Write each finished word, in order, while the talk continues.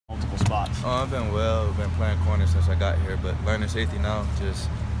spots? I've been well. I've been playing corner since I got here, but learning safety now, just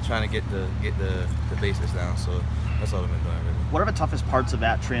trying to get the basics down. So that's all I've been doing, really. What are the toughest parts of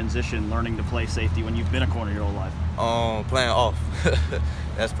that transition, learning to play safety when you've been a corner your whole life? Playing off.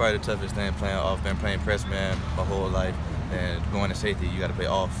 That's probably the toughest thing, playing off. Been playing press man my whole life, and going to safety, you got to play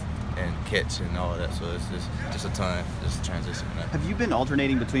off and catch and all of that. So it's just a ton, just a transition. Have you been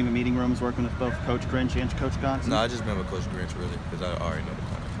alternating between the meeting rooms, working with both Coach Grinch and Coach Gonson? No, I just been with Coach Grinch, really, because I already know the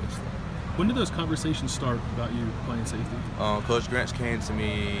corner coach. When did those conversations start about you playing safety? Coach Grinch came to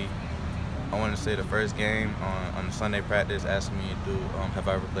me, I want to say the first game on the Sunday practice, asking me to do, have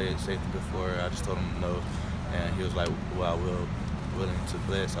I ever played safety before? I just told him no, and he was like, well, willing to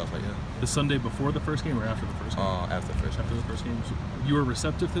play it, so I was like, yeah. The Sunday before the first game or after the first game? After the first game. After the first game. So you were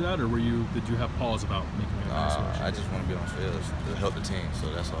receptive to that, or did you have pause about making it? I just want to be on the field to help the team, so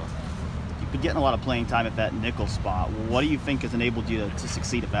that's all. You've been getting a lot of playing time at that nickel spot. What do you think has enabled you to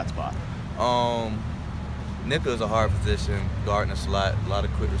succeed at that spot? Nickel is a hard position, guarding a slot, a lot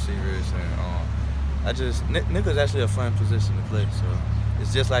of quick receivers, and nickel is actually a fun position to play. So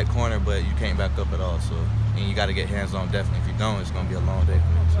it's just like corner, but you can't back up at all. So and you got to get hands on definitely. If you don't, it's going to be a long day for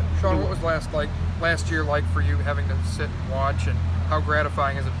you. So. Shaun, what was last year like for you, having to sit and watch, and how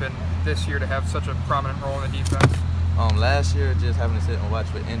gratifying has it been this year to have such a prominent role in the defense? Last year, just having to sit and watch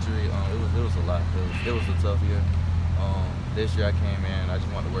with injury, it was a lot. It was a tough year. This year I came in, I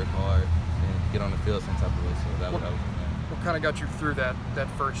just wanted to work hard and get on the field some type of way. So that was what kind of got you through that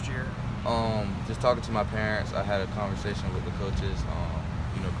first year? Just talking to my parents. I had a conversation with the coaches.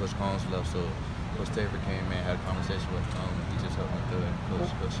 Coach Combs left, so Coach Taylor came in, had a conversation with him, and he just helped me through it.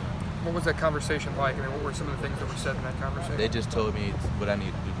 Coach. What was that conversation like? I mean, what were some of the things that were said in that conversation? They just told me what I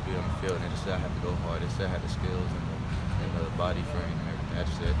needed to do to be on the field, and they just said I had to go hard. They said I had the skills and the body frame and everything. I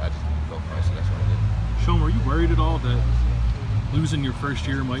just said I just need to go hard, so that's what I did. Shaun, were you worried at all that losing your first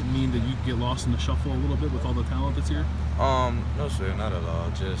year might mean that you get lost in the shuffle a little bit with all the talent that's here? No sir, not at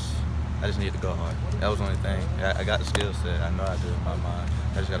all. I just needed to go hard. That was the only thing. I got the skill set. I know I do in my mind.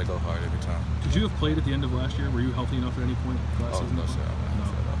 I just got to go hard every time. Could you have played at the end of last year? Were you healthy enough at any point last season? No sir. No.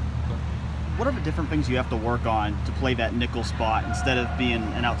 What are the different things you have to work on to play that nickel spot instead of being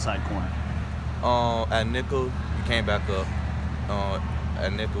an outside corner? At nickel, you can't back up.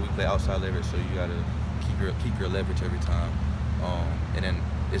 At nickel, we play outside leverage, so you got to keep your leverage every time. And then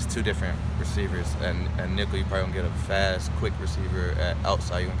it's two different receivers. At nickel, you probably gonna get a fast, quick receiver. At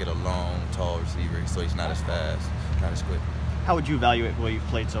outside, you're gonna get a long, tall receiver, so he's not as fast, not as quick. How would you evaluate the way you've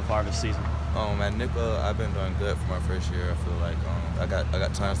played so far this season? At nickel, I've been doing good for my first year. I feel like I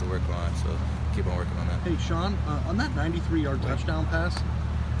got times to work on, so keep on working on that. Hey Shaun, on that 93-yard touchdown pass,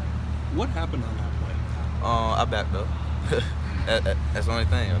 what happened on that play? I backed up. That's the only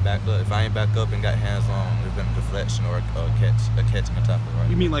thing. I backed up. If I ain't backed up and got hands on, it'd been a deflection or a catch in the top of the right.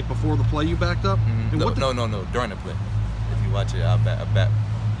 You mean like before the play you backed up? Mm-hmm. No. During the play. If you watch it, I back.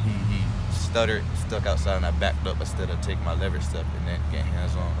 He stuttered, stuck outside, and I backed up instead of taking my leverage step and then getting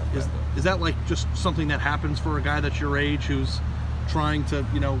hands on. Is that like just something that happens for a guy that's your age who's trying to,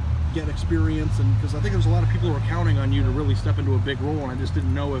 get experience? And because I think there's a lot of people who are counting on you to really step into a big role, and I just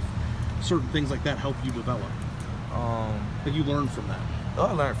didn't know if certain things like that help you develop. That you learned from that.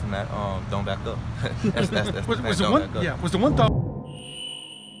 I learned from that. Don't back up. That's the thing. Was the one thought?